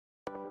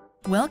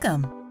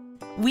Welcome!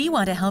 We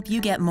want to help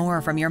you get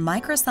more from your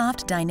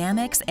Microsoft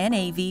Dynamics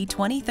NAV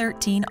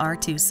 2013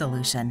 R2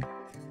 solution.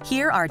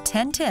 Here are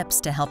 10 tips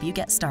to help you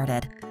get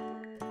started.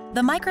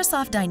 The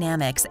Microsoft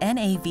Dynamics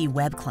NAV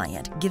web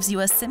client gives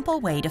you a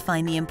simple way to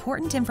find the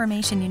important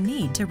information you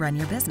need to run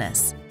your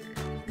business.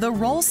 The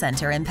Role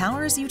Center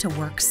empowers you to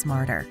work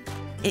smarter.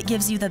 It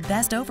gives you the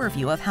best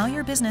overview of how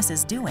your business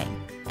is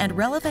doing and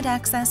relevant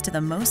access to the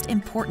most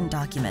important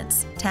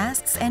documents,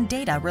 tasks, and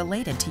data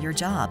related to your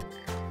job.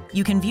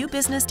 You can view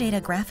business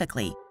data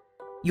graphically.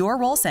 Your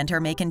Role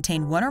Center may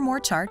contain one or more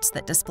charts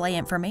that display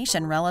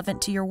information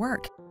relevant to your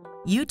work.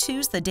 You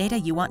choose the data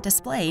you want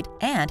displayed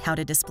and how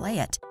to display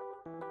it.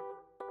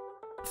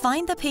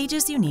 Find the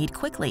pages you need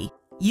quickly.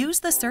 Use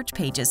the Search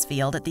Pages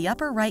field at the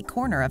upper right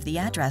corner of the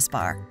address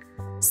bar.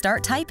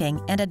 Start typing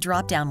and a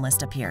drop-down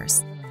list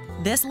appears.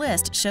 This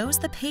list shows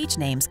the page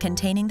names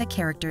containing the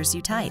characters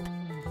you type.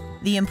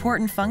 The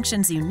important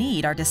functions you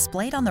need are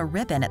displayed on the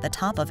ribbon at the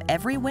top of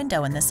every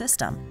window in the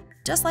system,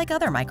 just like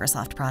other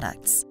Microsoft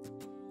products.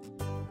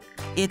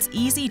 It's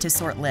easy to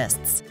sort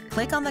lists.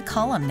 Click on the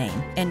column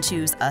name and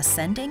choose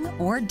Ascending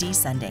or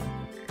Descending.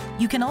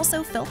 You can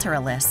also filter a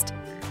list.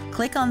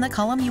 Click on the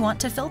column you want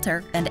to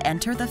filter and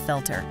enter the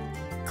filter.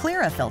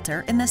 Clear a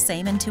filter in the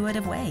same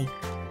intuitive way.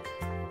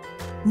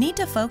 Need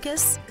to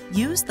focus?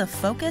 Use the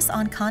Focus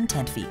on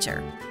Content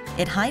feature.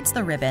 It hides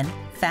the ribbon,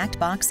 fact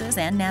boxes,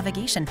 and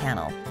navigation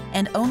panel,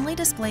 and only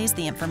displays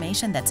the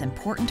information that's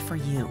important for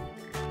you.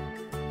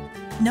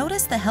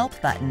 Notice the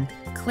Help button.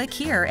 Click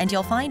here and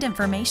you'll find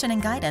information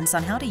and guidance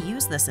on how to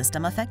use the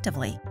system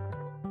effectively.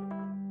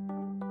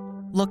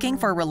 Looking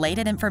for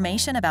related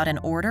information about an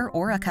order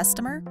or a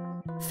customer?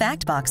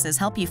 Fact boxes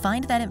help you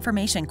find that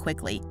information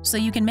quickly so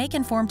you can make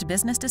informed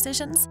business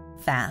decisions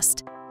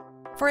fast.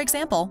 For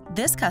example,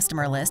 this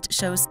customer list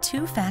shows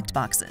 2 fact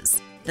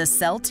boxes, the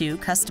Sell To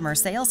Customer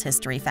Sales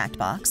History fact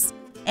box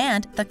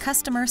and the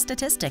Customer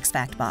Statistics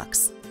fact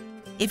box.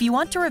 If you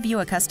want to review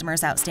a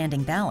customer's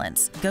outstanding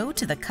balance, go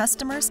to the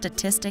Customer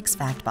Statistics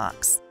fact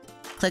box.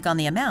 Click on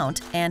the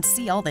amount and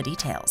see all the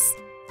details.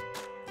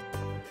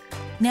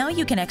 Now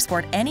you can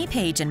export any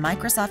page in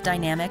Microsoft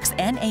Dynamics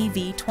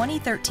NAV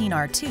 2013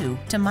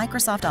 R2 to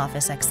Microsoft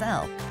Office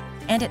Excel.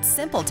 And it's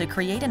simple to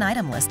create an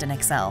item list in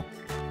Excel.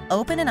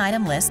 Open an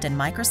item list in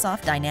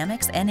Microsoft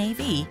Dynamics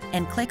NAV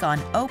and click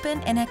on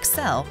Open in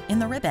Excel in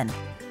the ribbon.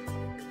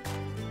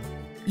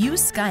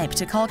 Use Skype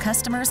to call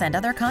customers and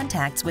other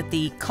contacts with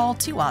the Call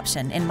To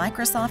option in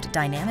Microsoft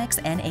Dynamics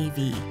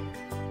NAV.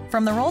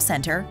 From the Role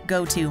Center,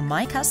 go to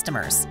My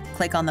Customers,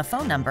 click on the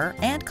phone number,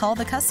 and call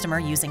the customer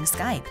using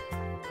Skype.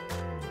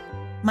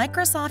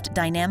 Microsoft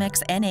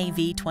Dynamics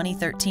NAV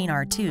 2013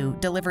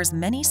 R2 delivers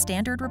many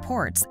standard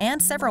reports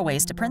and several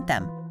ways to print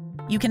them.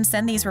 You can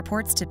send these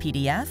reports to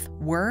PDF,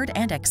 Word,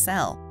 and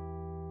Excel.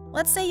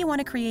 Let's say you want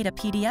to create a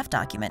PDF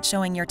document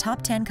showing your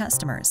top 10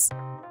 customers.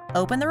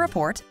 Open the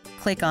report,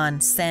 click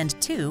on Send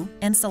To,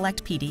 and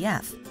select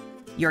PDF.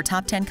 Your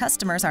top 10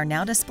 customers are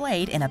now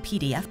displayed in a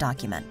PDF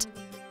document.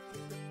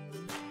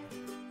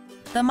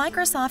 The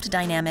Microsoft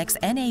Dynamics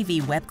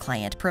NAV web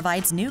client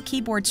provides new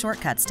keyboard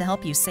shortcuts to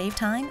help you save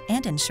time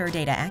and ensure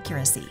data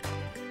accuracy.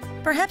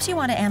 Perhaps you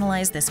want to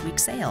analyze this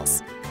week's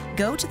sales.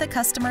 Go to the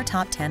Customer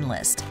Top 10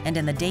 list and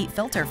in the Date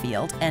filter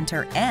field,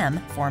 enter M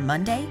for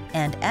Monday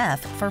and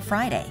F for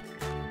Friday.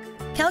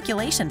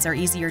 Calculations are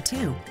easier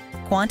too.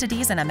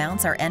 Quantities and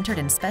amounts are entered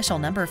in special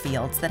number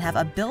fields that have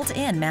a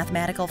built-in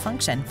mathematical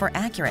function for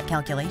accurate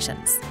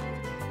calculations.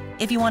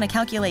 If you want to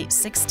calculate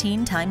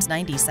 16 times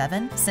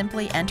 97,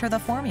 simply enter the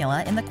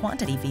formula in the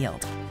quantity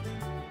field.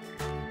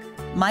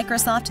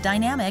 Microsoft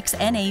Dynamics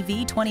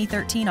NAV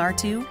 2013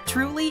 R2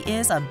 truly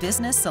is a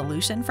business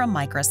solution from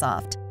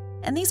Microsoft.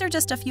 And these are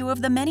just a few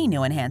of the many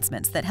new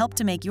enhancements that help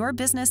to make your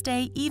business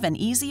day even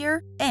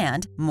easier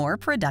and more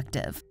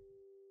productive.